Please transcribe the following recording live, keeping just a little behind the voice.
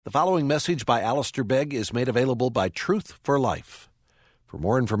The following message by Alistair Begg is made available by Truth for Life. For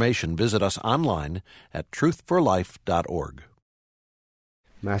more information, visit us online at truthforlife.org.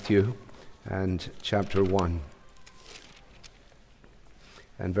 Matthew and chapter 1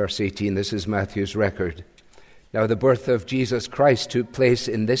 and verse 18. This is Matthew's record. Now the birth of Jesus Christ took place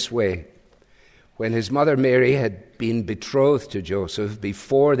in this way. When his mother Mary had been betrothed to Joseph,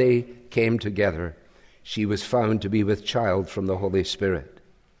 before they came together, she was found to be with child from the Holy Spirit.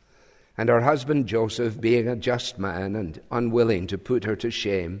 And her husband Joseph, being a just man and unwilling to put her to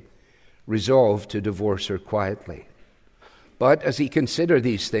shame, resolved to divorce her quietly. But as he considered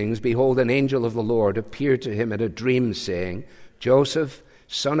these things, behold, an angel of the Lord appeared to him in a dream, saying, Joseph,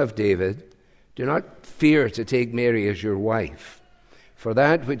 son of David, do not fear to take Mary as your wife, for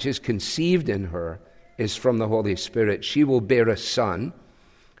that which is conceived in her is from the Holy Spirit. She will bear a son,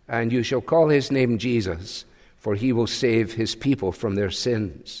 and you shall call his name Jesus, for he will save his people from their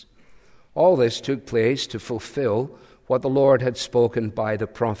sins. All this took place to fulfill what the Lord had spoken by the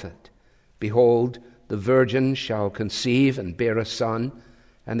prophet. Behold, the virgin shall conceive and bear a son,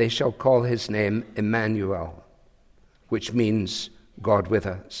 and they shall call his name Emmanuel, which means God with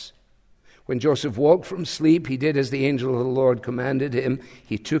us. When Joseph woke from sleep, he did as the angel of the Lord commanded him.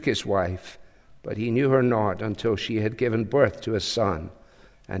 He took his wife, but he knew her not until she had given birth to a son,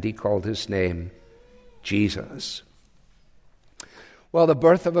 and he called his name Jesus. Well, the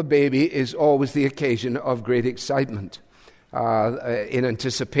birth of a baby is always the occasion of great excitement, in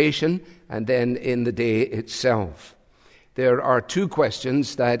anticipation and then in the day itself. There are two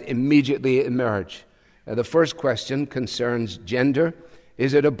questions that immediately emerge. The first question concerns gender.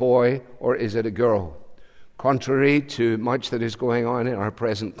 Is it a boy or is it a girl? Contrary to much that is going on in our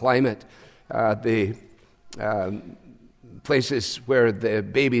present climate, the places where the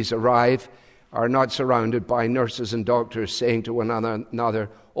babies arrive are not surrounded by nurses and doctors saying to one another,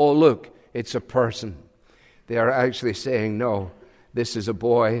 oh, look, it's a person. They are actually saying, no, this is a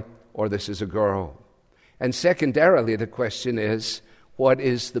boy or this is a girl. And secondarily, the question is, what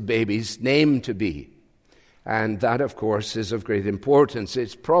is the baby's name to be? And that, of course, is of great importance.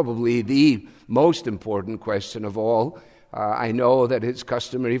 It's probably the most important question of all. I know that it's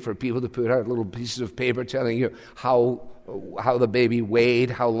customary for people to put out little pieces of paper telling you how the baby weighed,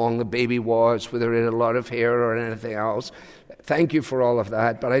 how long the baby was, whether it had a lot of hair or anything else. Thank you for all of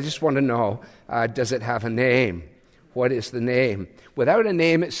that, but I just want to know, does it have a name? What is the name? Without a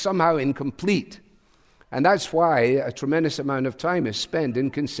name, it's somehow incomplete. And that's why a tremendous amount of time is spent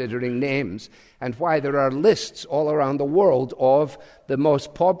in considering names, and why there are lists all around the world of the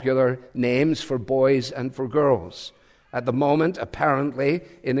most popular names for boys and for girls. At the moment, apparently,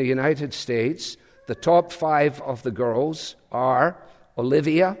 in the United States, the top 5 of the girls are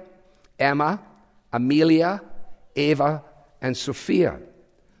Olivia, Emma, Amelia, Ava, and Sophia.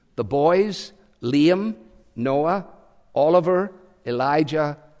 The boys, Liam, Noah, Oliver,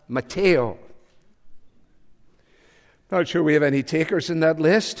 Elijah, Mateo. Not sure we have any takers in that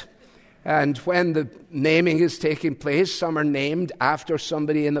list. And when the naming is taking place, some are named after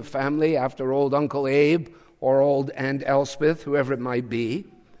somebody in the family, after old Uncle Abe or old Aunt Elspeth, whoever it might be.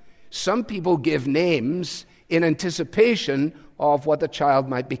 Some people give names in anticipation of what the child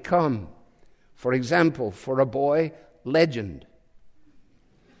might become. For example, for a boy, Legend.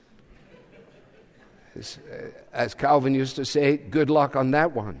 As Calvin used to say, good luck on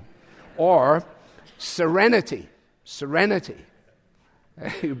that one. Or Serenity. Serenity.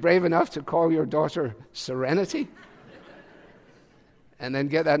 Are you brave enough to call your daughter Serenity? And then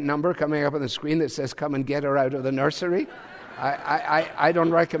get that number coming up on the screen that says, come and get her out of the nursery? I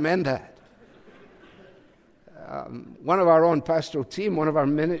don't recommend that. One of our own pastoral team, one of our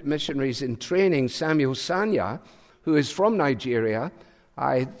missionaries in training, Samuel Sanya, who is from Nigeria,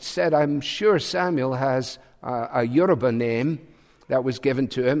 I said, I'm sure Samuel has a Yoruba name that was given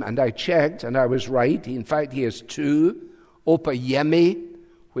to him, and I checked, and I was right. In fact, he has 2, Opayemi,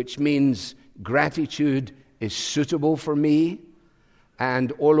 which means gratitude is suitable for me,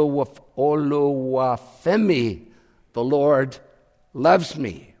 and Oluwafemi, the Lord loves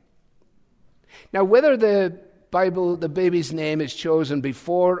me. Now, whether the baby's name is chosen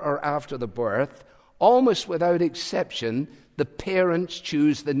before or after the birth, almost without exception, the parents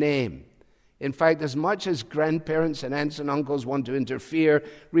choose the name. In fact, as much as grandparents and aunts and uncles want to interfere,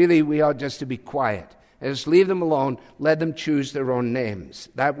 really we ought just to be quiet. And just leave them alone, let them choose their own names.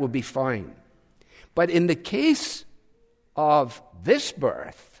 That will be fine. But in the case of this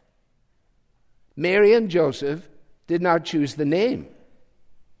birth, Mary and Joseph did not choose the name.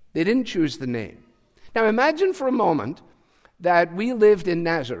 They didn't choose the name. Now imagine for a moment that we lived in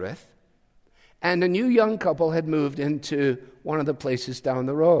Nazareth And a new young couple had moved into one of the places down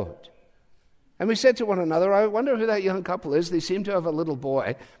the road. And we said to one another, I wonder who that young couple is. They seem to have a little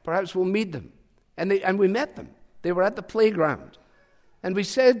boy. Perhaps we'll meet them. And we met them. They were at the playground. And we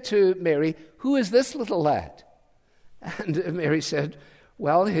said to Mary, who is this little lad? And Mary said,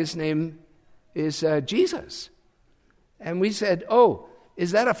 well, his name is Jesus. And we said, oh,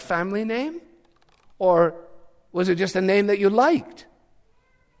 is that a family name? Or was it just a name that you liked?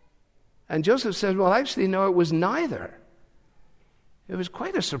 And Joseph said, well, actually, no, it was neither. It was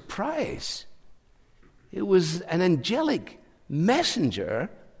quite a surprise. It was an angelic messenger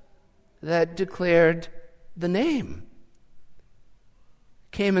that declared the name.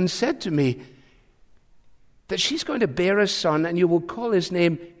 Came and said to me that she's going to bear a son, and you will call his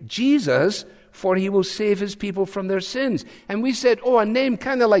name Jesus, for he will save his people from their sins. And we said, oh, a name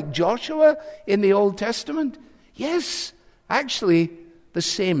kind of like Joshua in the Old Testament? Yes, actually, the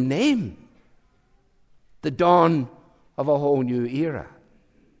same name. The dawn of a whole new era.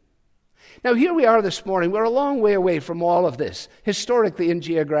 Now, here we are this morning. We're a long way away from all of this, historically and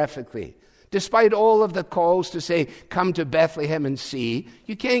geographically. Despite all of the calls to say, come to Bethlehem and see,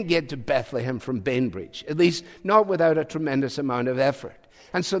 you can't get to Bethlehem from Bainbridge, at least not without a tremendous amount of effort.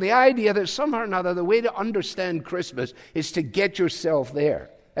 And so the idea that somehow or another the way to understand Christmas is to get yourself there,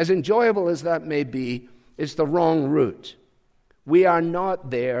 as enjoyable as that may be, is the wrong route. We are not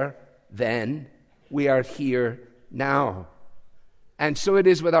there then. We are here now. And so it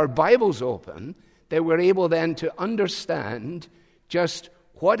is with our Bibles open that we're able then to understand just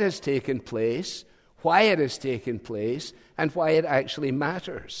what has taken place, why it has taken place, and why it actually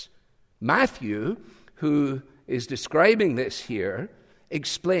matters. Matthew, who is describing this here,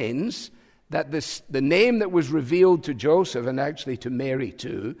 explains that the name that was revealed to Joseph, and actually to Mary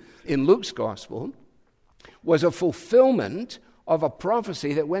too, in Luke's Gospel, was a fulfillment of a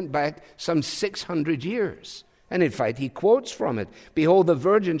prophecy that went back some 600 years. And in fact, he quotes from it, behold, the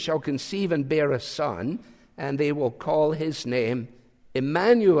virgin shall conceive and bear a son, and they will call his name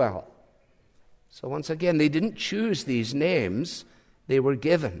Emmanuel. So once again, they didn't choose these names, they were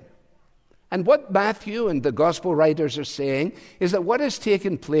given. And what Matthew and the gospel writers are saying is that what has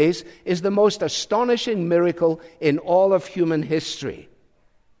taken place is the most astonishing miracle in all of human history,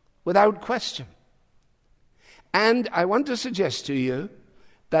 without question. And I want to suggest to you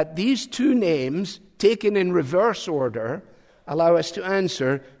that these two names, taken in reverse order, allow us to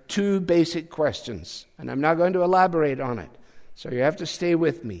answer two basic questions. And I'm not going to elaborate on it, so you have to stay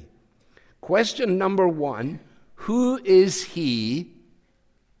with me. Question number one, who is he,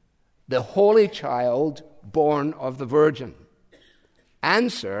 the holy child born of the Virgin?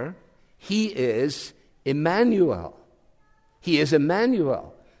 Answer, he is Emmanuel. He is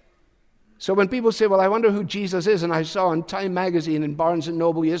Emmanuel. So when people say, well, I wonder who Jesus is, and I saw in Time magazine and Barnes &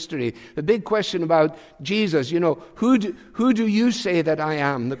 Noble yesterday, the big question about Jesus, who do you say that I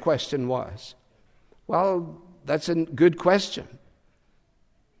am, the question was. Well, that's a good question.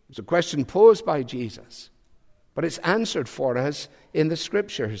 It's a question posed by Jesus, but it's answered for us in the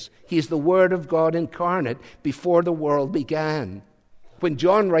Scriptures. He's the Word of God incarnate before the world began. When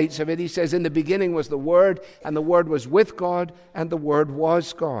John writes of it, he says, in the beginning was the Word, and the Word was with God, and the Word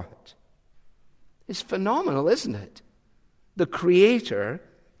was God. It's phenomenal, isn't it? The Creator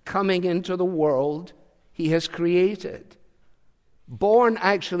coming into the world he has created. Born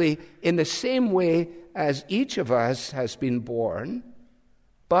actually in the same way as each of us has been born,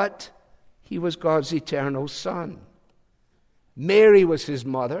 but he was God's eternal Son. Mary was his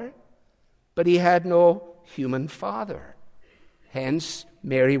mother, but he had no human father. Hence,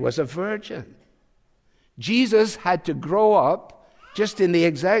 Mary was a virgin. Jesus had to grow up just in the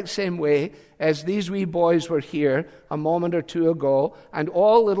exact same way as these wee boys were here a moment or two ago, and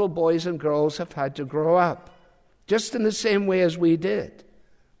all little boys and girls have had to grow up, just in the same way as we did.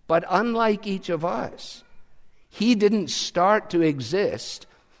 But unlike each of us, he didn't start to exist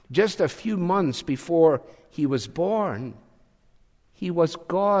just a few months before he was born. He was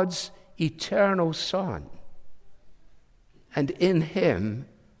God's eternal Son, and in him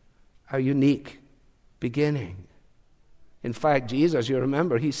a unique beginning. In fact, Jesus, you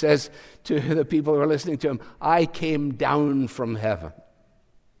remember, he says to the people who are listening to him, I came down from heaven.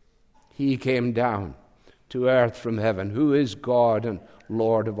 He came down to earth from heaven, who is God and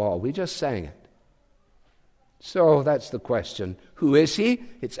Lord of all. We just sang it. So that's the question. Who is he?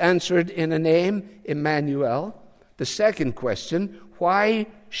 It's answered in a name, Emmanuel. The second question, why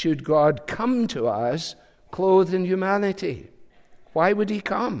should God come to us clothed in humanity? Why would he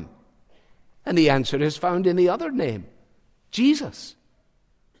come? And the answer is found in the other name, Jesus.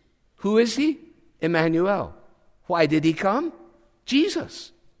 Who is he? Emmanuel. Why did he come?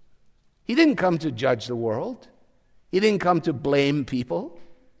 Jesus. He didn't come to judge the world. He didn't come to blame people.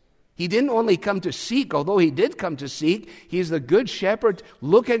 He didn't only come to seek, although he did come to seek. He's the good shepherd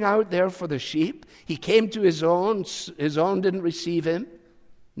looking out there for the sheep. He came to his own didn't receive him.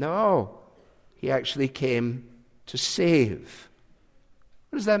 No, he actually came to save.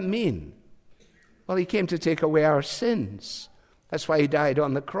 What does that mean? Well, he came to take away our sins. That's why he died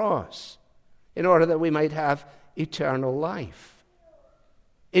on the cross, in order that we might have eternal life.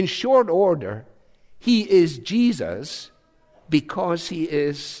 In short order, he is Jesus because he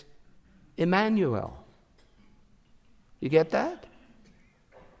is Emmanuel. You get that?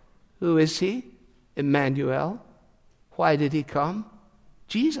 Who is he? Emmanuel. Why did he come?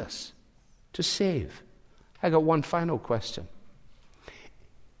 Jesus, to save. I got one final question.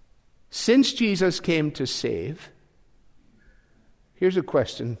 Since Jesus came to save, here's a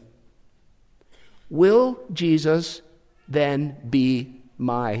question. Will Jesus then be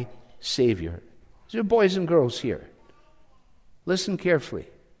my Savior? There are boys and girls here. Listen carefully.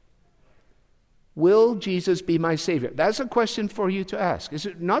 Will Jesus be my Savior? That's a question for you to ask. Is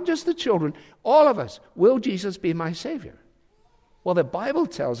it not just the children, all of us? Will Jesus be my Savior? Well, the Bible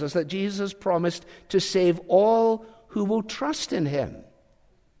tells us that Jesus promised to save all who will trust in him.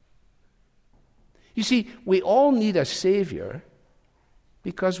 You see, we all need a Savior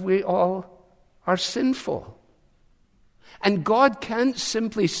because we all are sinful. And God can't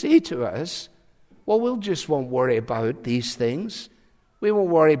simply say to us, well, we just won't worry about these things. We won't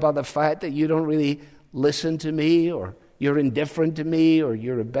worry about the fact that you don't really listen to me, or you're indifferent to me, or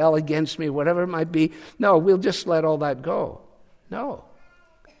you rebel against me, whatever it might be. No, we'll just let all that go. No.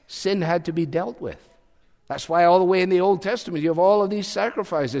 Sin had to be dealt with. That's why all the way in the Old Testament you have all of these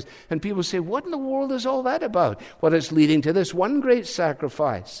sacrifices. And people say, what in the world is all that about? Well, it's leading to this one great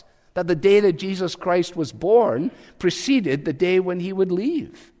sacrifice, that the day that Jesus Christ was born preceded the day when he would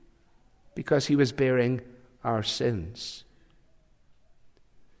leave, because he was bearing our sins.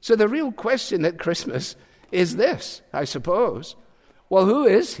 So the real question at Christmas is this, I suppose. Well, who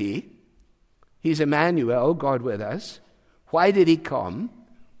is he? He's Emmanuel, God with us. Why did he come?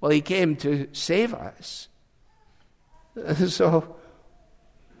 Well, he came to save us. So,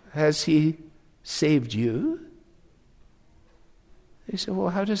 has he saved you? You say, well,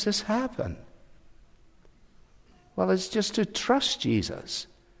 how does this happen? Well, it's just to trust Jesus,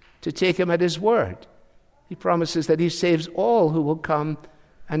 to take him at his word. He promises that he saves all who will come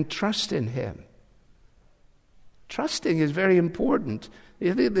and trust in him. Trusting is very important.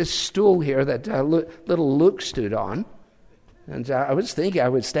 You see this stool here that little Luke stood on, and I was thinking I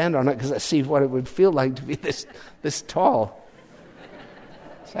would stand on it because I see what it would feel like to be this tall.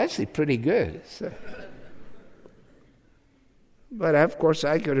 It's actually pretty good. But of course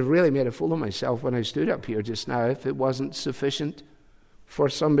I could have really made a fool of myself when I stood up here just now if it wasn't sufficient for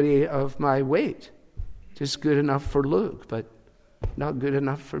somebody of my weight. Just good enough for Luke, but not good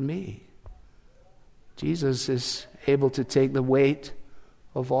enough for me. Jesus is able to take the weight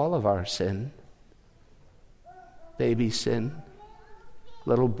of all of our sin. Baby sin,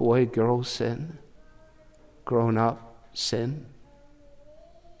 little boy, girl sin, grown up sin.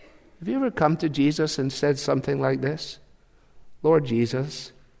 Have you ever come to Jesus and said something like this? Lord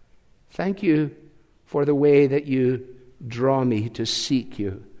Jesus, thank you for the way that you draw me to seek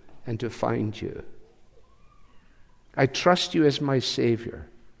you and to find you. I trust you as my Savior.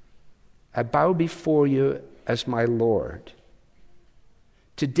 I bow before you as my Lord.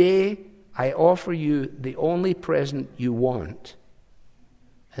 Today, I offer you the only present you want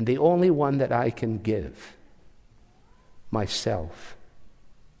and the only one that I can give, myself.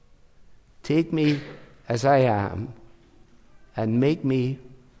 Take me as I am and make me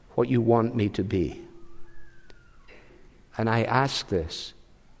what you want me to be. And I ask this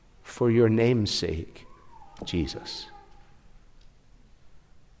for your name's sake, Jesus.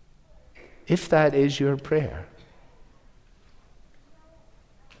 If that is your prayer,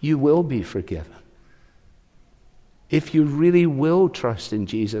 you will be forgiven. If you really will trust in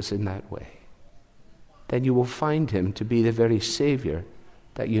Jesus in that way, then you will find him to be the very Savior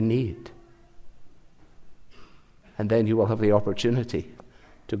that you need. And then you will have the opportunity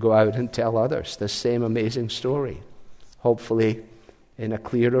to go out and tell others the same amazing story, hopefully in a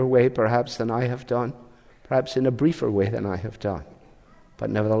clearer way perhaps than I have done, perhaps in a briefer way than I have done,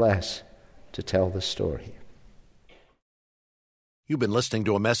 but nevertheless to tell the story. You've been listening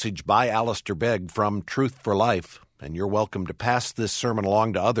to a message by Alistair Begg from Truth for Life, and you're welcome to pass this sermon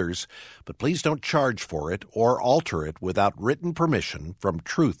along to others, but please don't charge for it or alter it without written permission from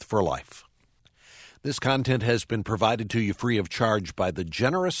Truth for Life. This content has been provided to you free of charge by the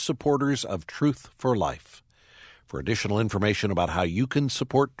generous supporters of Truth for Life. For additional information about how you can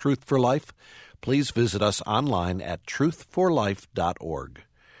support Truth for Life, please visit us online at truthforlife.org.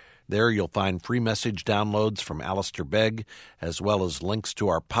 There you'll find free message downloads from Alistair Begg, as well as links to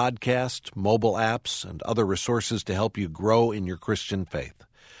our podcast, mobile apps, and other resources to help you grow in your Christian faith.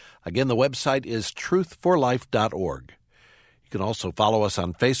 Again, the website is truthforlife.org. You can also follow us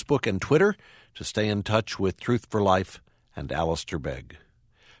on Facebook and Twitter to stay in touch with Truth for Life and Alistair Begg.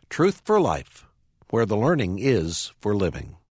 Truth for Life, where the learning is for living.